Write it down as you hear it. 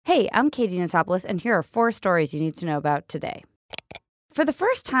Hey, I'm Katie Notopoulos, and here are 4 stories you need to know about today. For the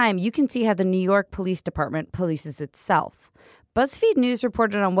first time, you can see how the New York Police Department polices itself. BuzzFeed News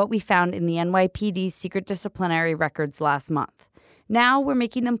reported on what we found in the NYPD's secret disciplinary records last month. Now we're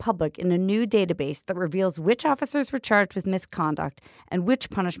making them public in a new database that reveals which officers were charged with misconduct and which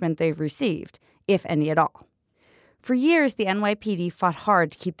punishment they've received, if any at all. For years, the NYPD fought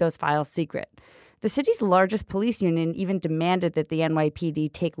hard to keep those files secret. The city's largest police union even demanded that the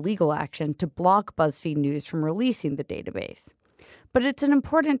NYPD take legal action to block BuzzFeed News from releasing the database. But it's an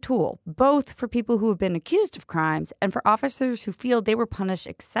important tool, both for people who have been accused of crimes and for officers who feel they were punished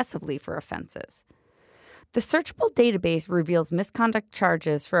excessively for offenses. The searchable database reveals misconduct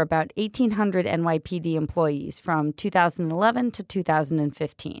charges for about 1,800 NYPD employees from 2011 to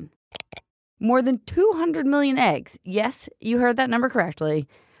 2015. More than 200 million eggs, yes, you heard that number correctly,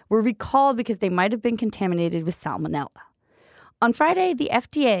 were recalled because they might have been contaminated with salmonella. On Friday, the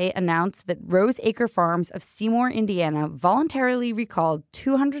FDA announced that Rose Acre Farms of Seymour, Indiana, voluntarily recalled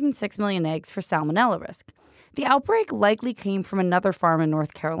 206 million eggs for salmonella risk. The outbreak likely came from another farm in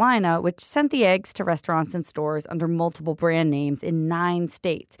North Carolina, which sent the eggs to restaurants and stores under multiple brand names in 9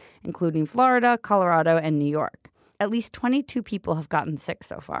 states, including Florida, Colorado, and New York. At least 22 people have gotten sick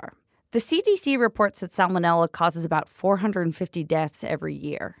so far. The CDC reports that salmonella causes about 450 deaths every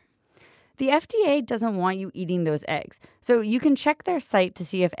year. The FDA doesn't want you eating those eggs, so you can check their site to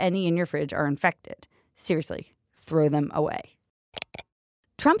see if any in your fridge are infected. Seriously, throw them away.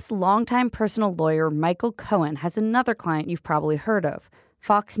 Trump's longtime personal lawyer, Michael Cohen, has another client you've probably heard of,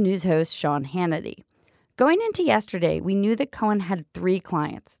 Fox News host Sean Hannity. Going into yesterday, we knew that Cohen had 3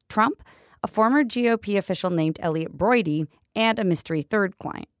 clients, Trump, a former GOP official named Elliot Broidy, and a mystery third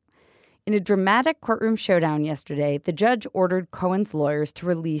client. In a dramatic courtroom showdown yesterday, the judge ordered Cohen's lawyers to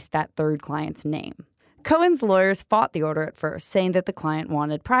release that third client's name. Cohen's lawyers fought the order at first, saying that the client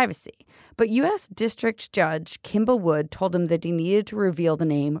wanted privacy. But U.S. District Judge Kimball Wood told him that he needed to reveal the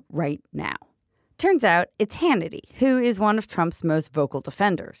name right now. Turns out it's Hannity, who is one of Trump's most vocal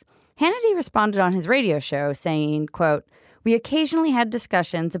defenders. Hannity responded on his radio show saying, quote, "We occasionally had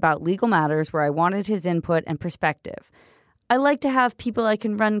discussions about legal matters where I wanted his input and perspective. I like to have people I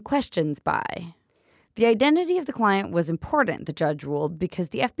can run questions by." The identity of the client was important, the judge ruled, because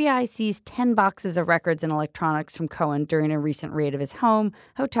the FBI seized 10 boxes of records and electronics from Cohen during a recent raid of his home,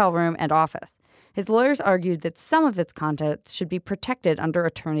 hotel room, and office. His lawyers argued that some of its contents should be protected under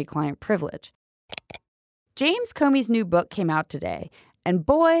attorney-client privilege. James Comey's new book came out today, and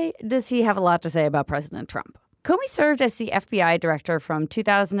boy, does he have a lot to say about President Trump. Comey served as the FBI director from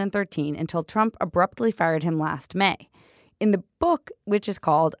 2013 until Trump abruptly fired him last May. In the book, which is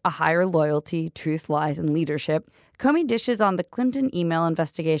called A Higher Loyalty, Truth, Lies, and Leadership, Comey dishes on the Clinton email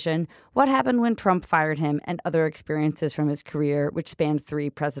investigation, what happened when Trump fired him, and other experiences from his career, which spanned 3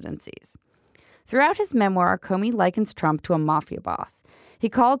 presidencies. Throughout his memoir, Comey likens Trump to a mafia boss. He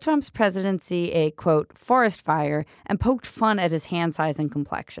called Trump's presidency a, quote, forest fire, and poked fun at his hand size and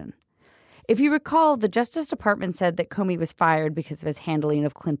complexion. If you recall, the Justice Department said that Comey was fired because of his handling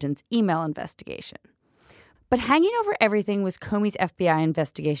of Clinton's email investigation. But hanging over everything was Comey's FBI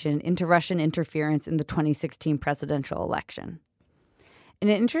investigation into Russian interference in the 2016 presidential election. In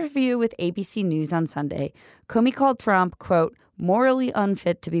an interview with ABC News on Sunday, Comey called Trump, quote, morally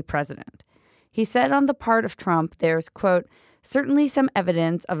unfit to be president. He said on the part of Trump there's, quote, certainly some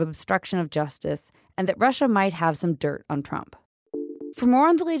evidence of obstruction of justice and that Russia might have some dirt on Trump. For more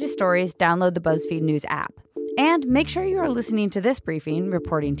on the latest stories, download the BuzzFeed News app. And make sure you are listening to this briefing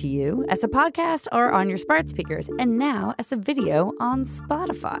reporting to you as a podcast or on your smart speakers, and now as a video on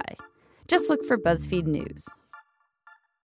Spotify. Just look for BuzzFeed News.